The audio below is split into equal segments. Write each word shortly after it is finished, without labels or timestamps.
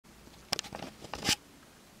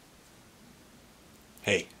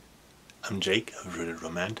Hey, I'm Jake of Rooted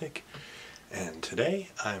Romantic, and today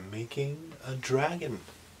I'm making a dragon.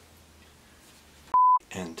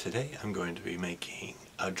 And today I'm going to be making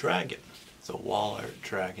a dragon. It's a wall art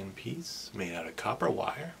dragon piece made out of copper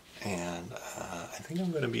wire, and I think I'm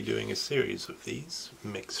going to be doing a series of these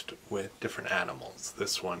mixed with different animals.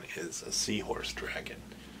 This one is a Seahorse Dragon.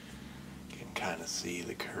 You can kind of see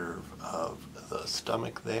the curve of the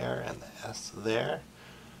stomach there and the S there.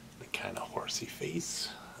 The kind of horsey face.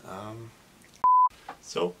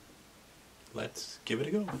 So let's give it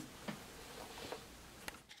a go.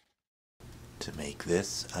 To make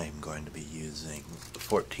this, I'm going to be using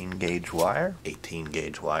 14 gauge wire, 18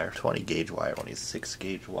 gauge wire, 20 gauge wire, 26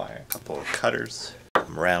 gauge wire, a couple of cutters,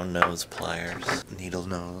 some round nose pliers, needle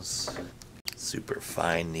nose, super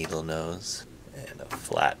fine needle nose, and a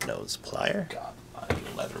flat nose plier. Got my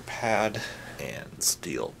leather pad and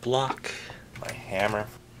steel block, my hammer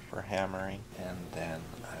for hammering, and then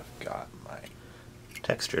I've got my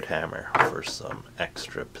textured hammer for some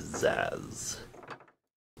extra pizzazz.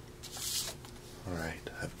 Alright,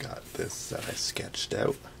 I've got this that I sketched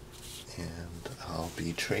out, and I'll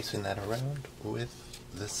be tracing that around with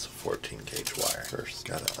this 14 gauge wire. First,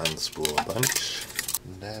 gotta unspool a bunch,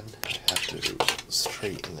 and then I have to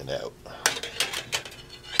straighten it out.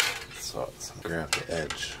 So grab the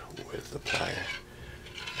edge with the plier,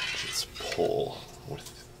 just pull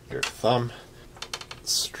with your thumb,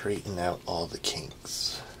 straighten out all the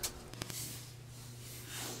kinks.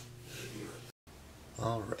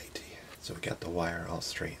 Alrighty, so we got the wire all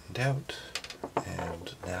straightened out,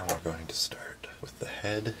 and now we're going to start with the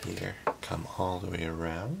head here. Come all the way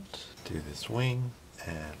around, do this wing,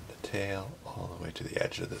 and the tail all the way to the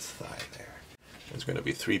edge of this thigh there. There's going to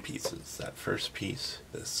be three pieces. That first piece,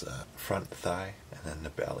 this front thigh, and then the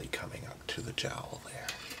belly coming up to the jowl there.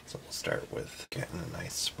 So we'll start with getting a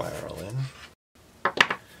nice spiral in.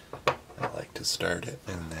 I like to start it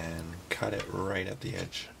and then cut it right at the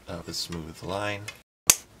edge of a smooth line.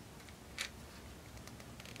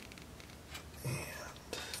 And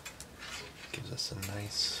gives us a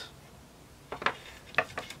nice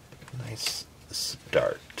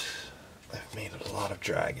start. I've made a lot of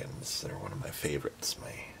dragons. They're one of my favorites.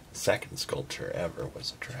 My second sculpture ever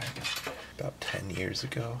was a dragon about 10 years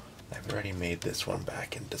ago. I've already made this one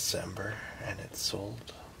back in December and it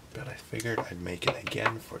sold, but I figured I'd make it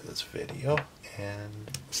again for this video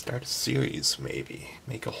and start a series maybe.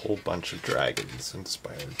 Make a whole bunch of dragons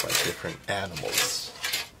inspired by different animals.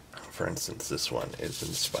 For instance, this one is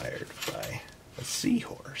inspired by a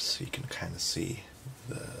seahorse. You can kind of see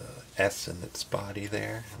the S in its body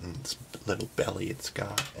there, and its little belly it's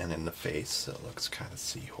got, and in the face it looks kind of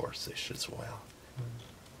seahorse-ish as well.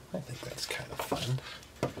 I think that's kind of fun.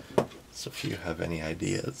 So if you have any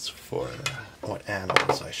ideas for what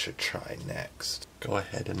animals I should try next, go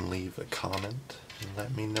ahead and leave a comment and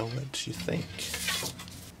let me know what you think.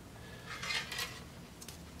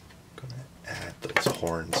 I'm gonna add those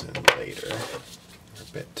horns in later. They're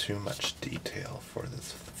a bit too much detail for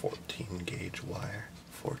this 14 gauge wire.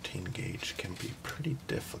 14 gauge can be pretty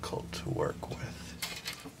difficult to work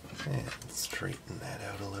with. And straighten that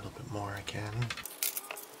out a little bit more again.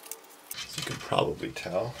 As you can probably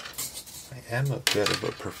tell, I am a bit of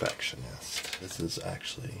a perfectionist. This is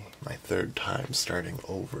actually my third time starting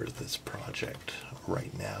over this project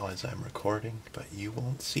right now as I'm recording, but you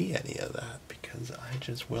won't see any of that because I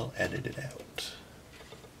just will edit it out.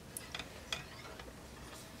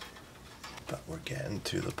 But we're getting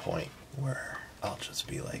to the point where I'll just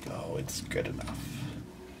be like, oh, it's good enough.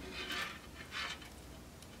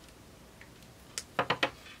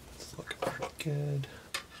 It's looking pretty good.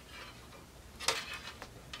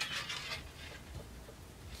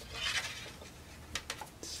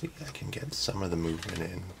 See, I can get some of the movement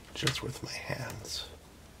in just with my hands.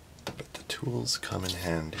 But the tools come in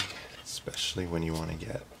handy, especially when you want to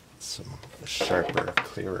get some sharper,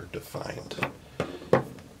 clearer defined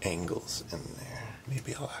angles in there.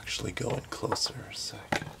 Maybe I'll actually go in closer a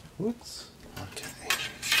sec. Whoops. Okay.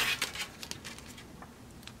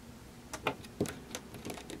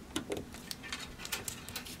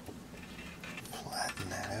 Flatten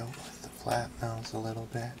that out with the flat nose a little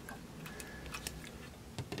bit.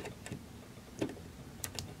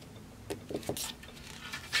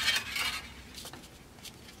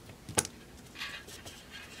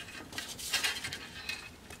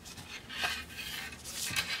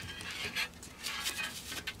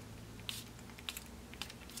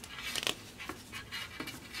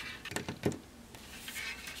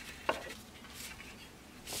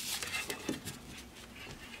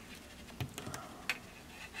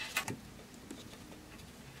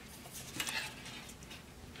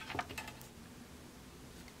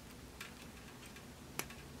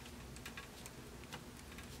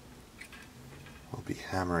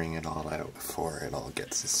 hammering it all out before it all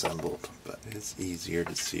gets assembled, but it's easier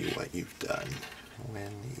to see what you've done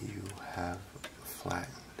when you have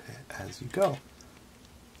flattened it as you go.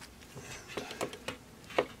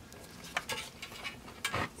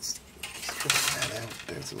 Straighten that out.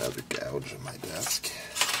 There's another gouge on my desk.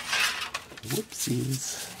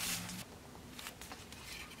 Whoopsies.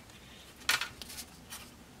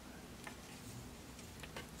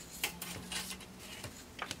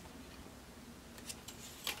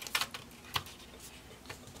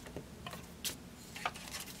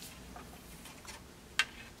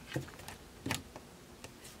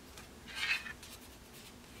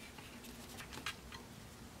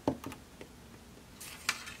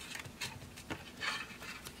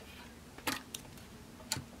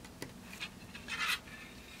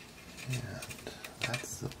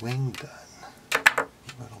 That's the wing done. A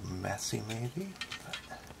little messy maybe, but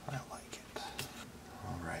I like it.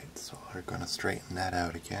 Alright, so we're going to straighten that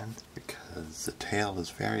out again because the tail is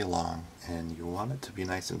very long and you want it to be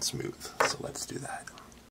nice and smooth, so let's do that.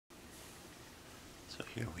 So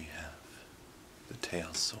here we have the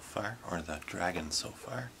tail so far, or the dragon so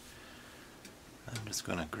far. I'm just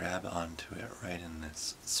going to grab onto it right in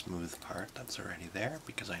this smooth part that's already there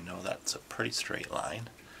because I know that's a pretty straight line.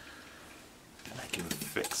 And I can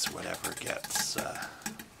fix whatever gets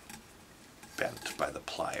bent by the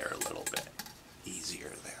plier a little bit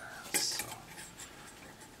easier there. So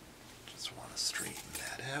just want to straighten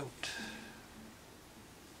that out.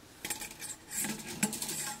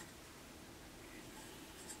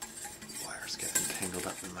 Wire's getting tangled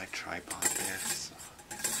up in my tripod there, so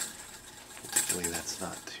hopefully that's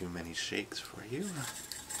not too many shakes for you.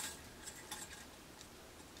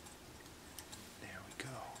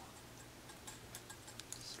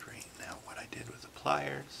 Did with the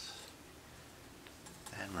pliers,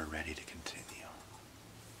 and we're ready to continue.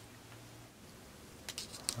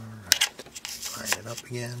 Alright, line it up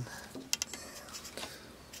again.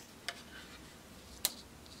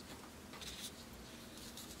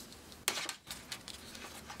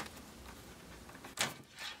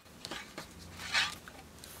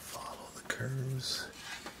 Follow the curves.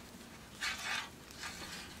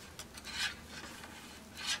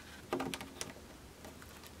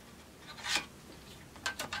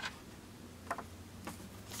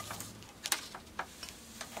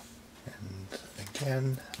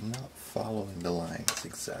 And not following the lines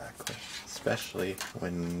exactly, especially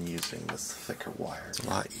when using this thicker wire. It's a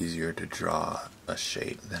lot easier to draw a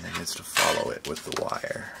shape than it is to follow it with the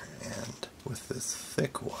wire, and with this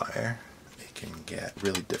thick wire it can get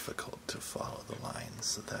really difficult to follow the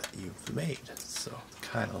lines that you've made. So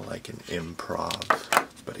kind of like an improv,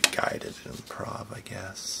 but a guided improv, I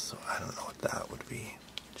guess. So I don't know what that would be.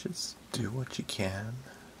 Just do what you can.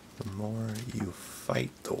 The more you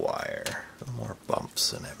fight the wire, the more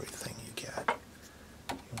bumps and everything you get.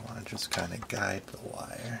 You want to just kind of guide the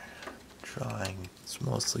wire. Drawing is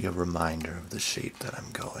mostly a reminder of the shape that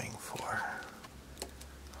I'm going for.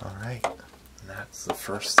 Alright, and that's the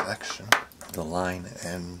first section. The line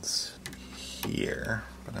ends here,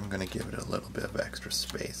 but I'm going to give it a little bit of extra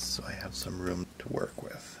space so I have some room to work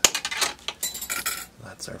with.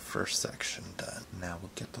 That's our first section done. Now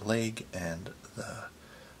we'll get the leg and the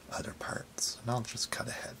other parts, and I'll just cut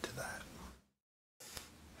ahead to that.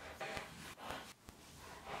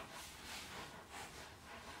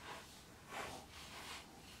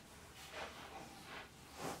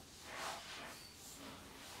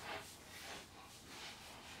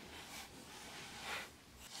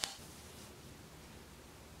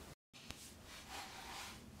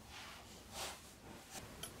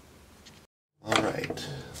 Alright,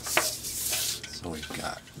 so we've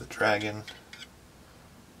got the dragon.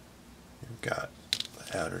 We've got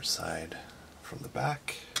the outer side from the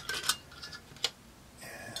back,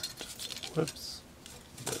 and whoops,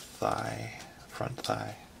 the thigh, front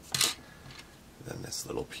thigh, then this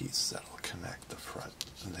little piece that will connect the front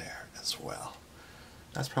there as well.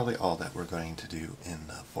 That's probably all that we're going to do in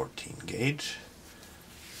the 14 gauge.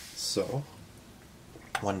 So,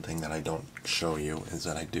 one thing that I don't show you is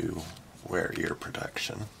that I do wear ear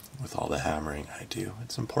protection with all the hammering I do.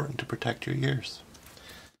 It's important to protect your ears.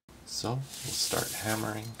 So we'll start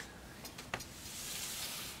hammering.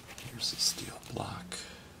 Here's a steel block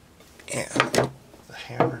and the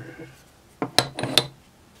hammer,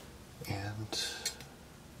 and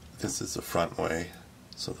this is the front way,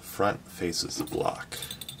 so the front faces the block.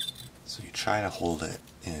 So you try to hold it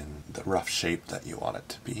in the rough shape that you want it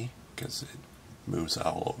to be, because it moves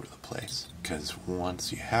all over the place. Because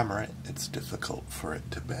once you hammer it, it's difficult for it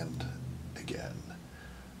to bend again.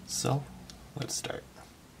 So let's start.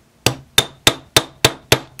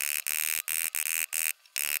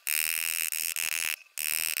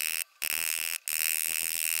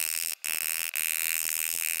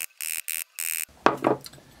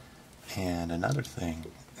 And another thing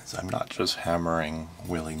is I'm not just hammering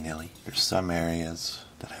willy-nilly. There's some areas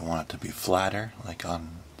that I want it to be flatter, like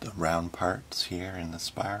on the round parts here in the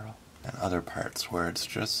spiral, and other parts where it's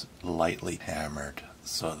just lightly hammered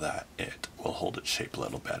so that it will hold its shape a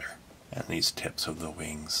little better. And these tips of the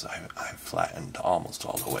wings I've flattened almost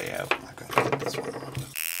all the way out. I'm going to get this one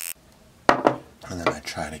on. And then I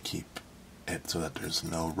try to keep it so that there's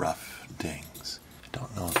no rough dings. I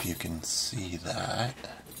don't know if you can see that,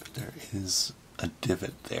 but there is a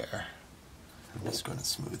divot there. I'm just going to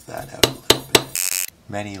smooth that out a little bit.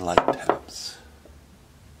 Many light taps.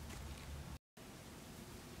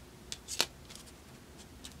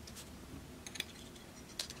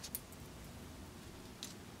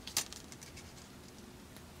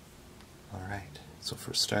 Alright, so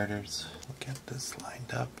for starters, we'll get this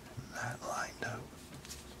lined up and that lined up.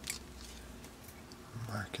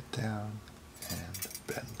 Mark it down and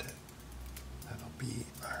bend it. That'll be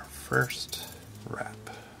our first wrap.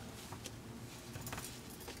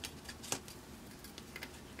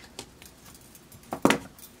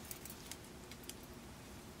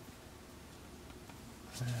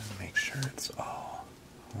 And make sure it's all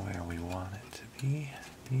where we want it to be.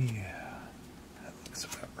 Yeah, that looks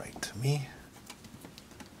about right to me.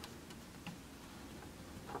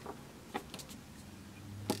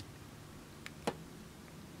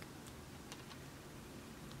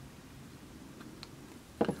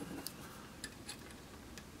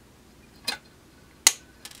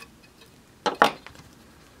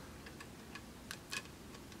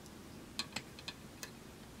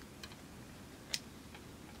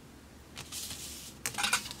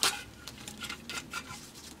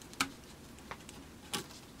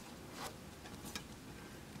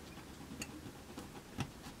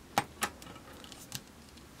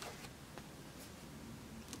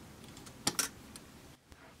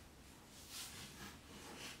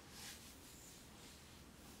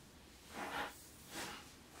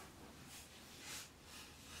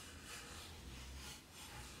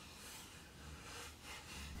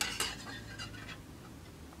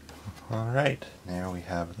 Alright, there we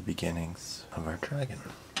have the beginnings of our dragon.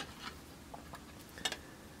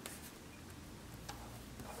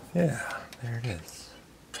 Yeah, there it is.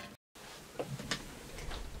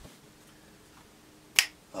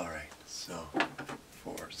 Alright, so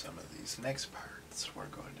for some of these next parts, we're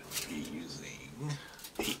going to be using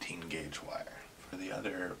 18 gauge wire. For the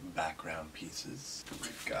other background pieces,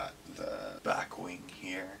 we've got the back wing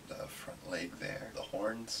here, the front leg there, the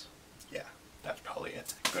horns. Yeah, that's probably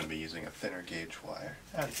it. I'm going to be using a thinner gauge wire,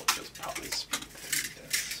 and we'll just probably speed through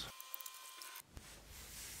this.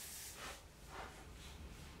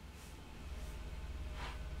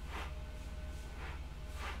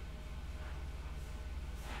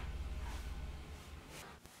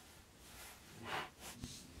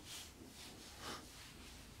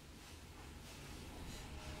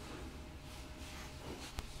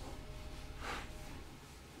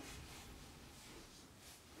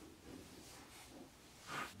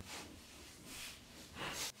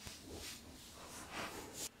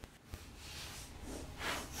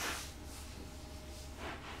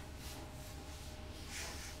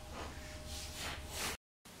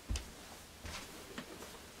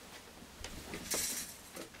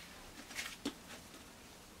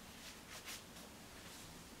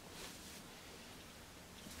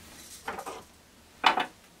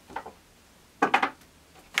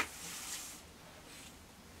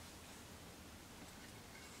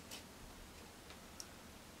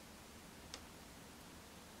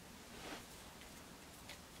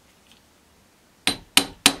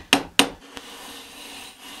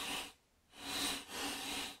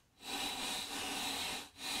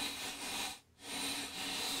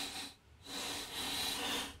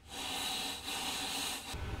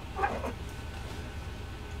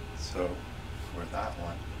 So for that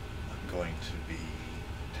one, I'm going to be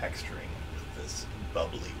texturing with this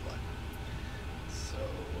bubbly one. So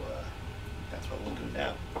that's what we'll do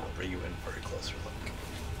now. I'll bring you in for a closer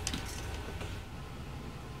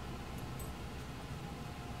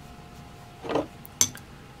look.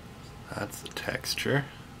 That's the texture.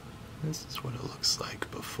 This is what it looks like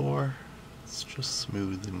before. It's just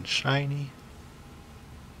smooth and shiny.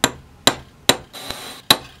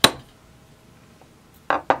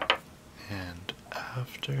 And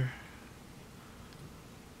after,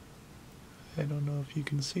 I don't know if you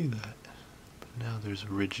can see that, but now there's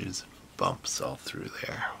ridges and bumps all through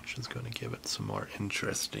there, which is going to give it some more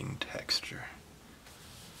interesting texture.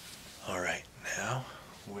 Alright, now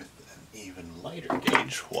with an even lighter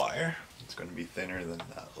gauge wire, It's going to be thinner than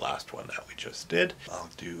the last one that we just did. I'll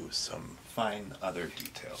do some fine other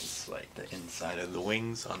details like the inside of the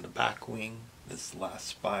wings on the back wing, this last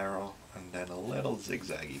spiral, and then a little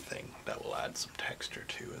zigzaggy thing that will add some texture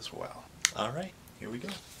to as well. Alright, here we go.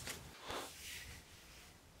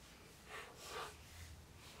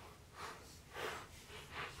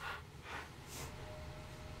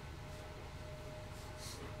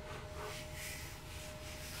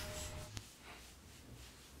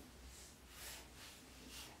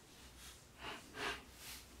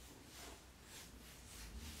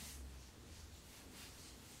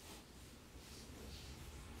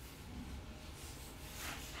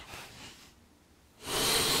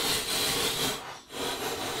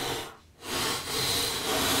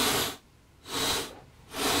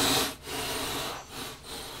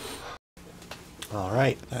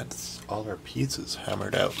 Alright, that's all our pieces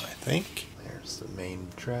hammered out, I think. There's the main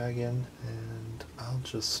dragon, and I'll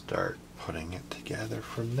just start putting it together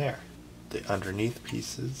from there. The underneath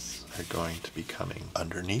pieces are going to be coming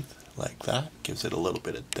underneath, like that. Gives it a little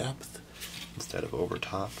bit of depth instead of over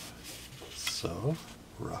top. So,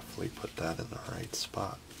 roughly put that in the right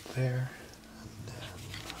spot there, and then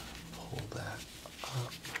pull that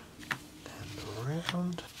up and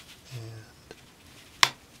around, and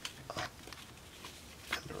up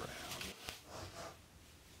and around.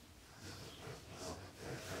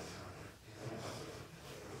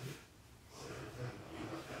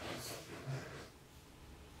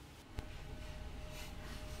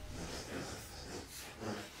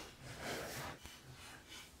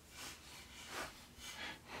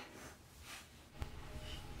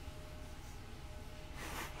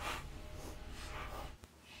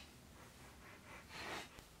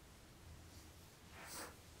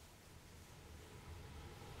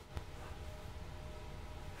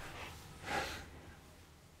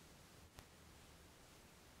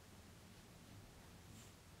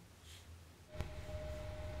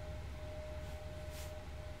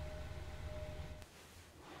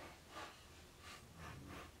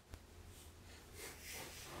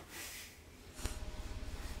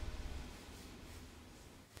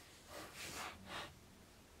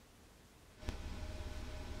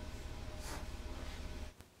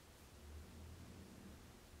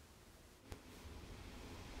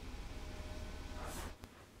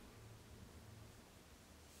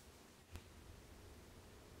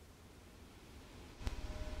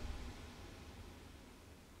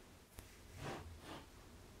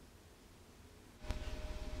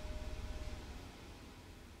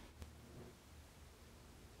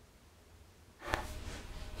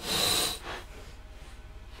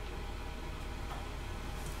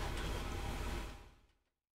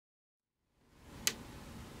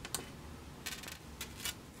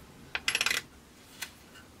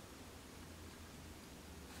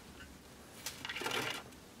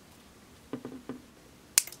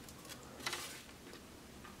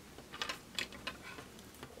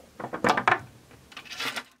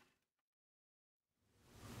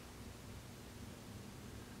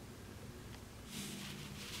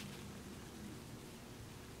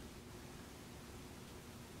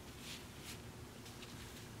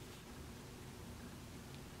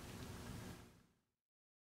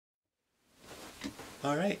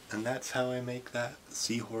 Alright, and that's how I make that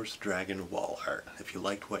Seahorse Dragon wall art. If you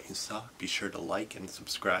liked what you saw, be sure to like and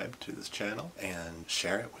subscribe to this channel and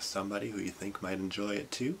share it with somebody who you think might enjoy it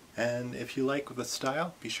too. And if you like the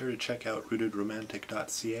style, be sure to check out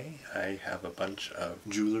rootedromantic.ca. I have a bunch of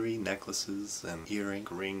jewelry, necklaces, and earring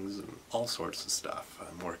rings, and all sorts of stuff.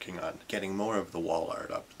 I'm working on getting more of the wall art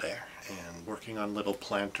up there, and working on little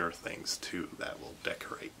planter things too that will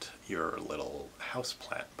decorate your little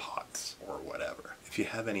houseplant pots or whatever. If you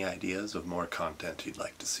have any ideas of more content you'd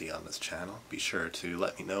like to see on this channel, be sure to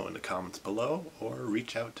let me know in the comments below or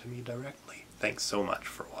reach out to me directly. Thanks so much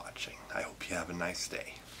for watching. I hope you have a nice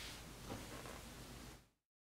day.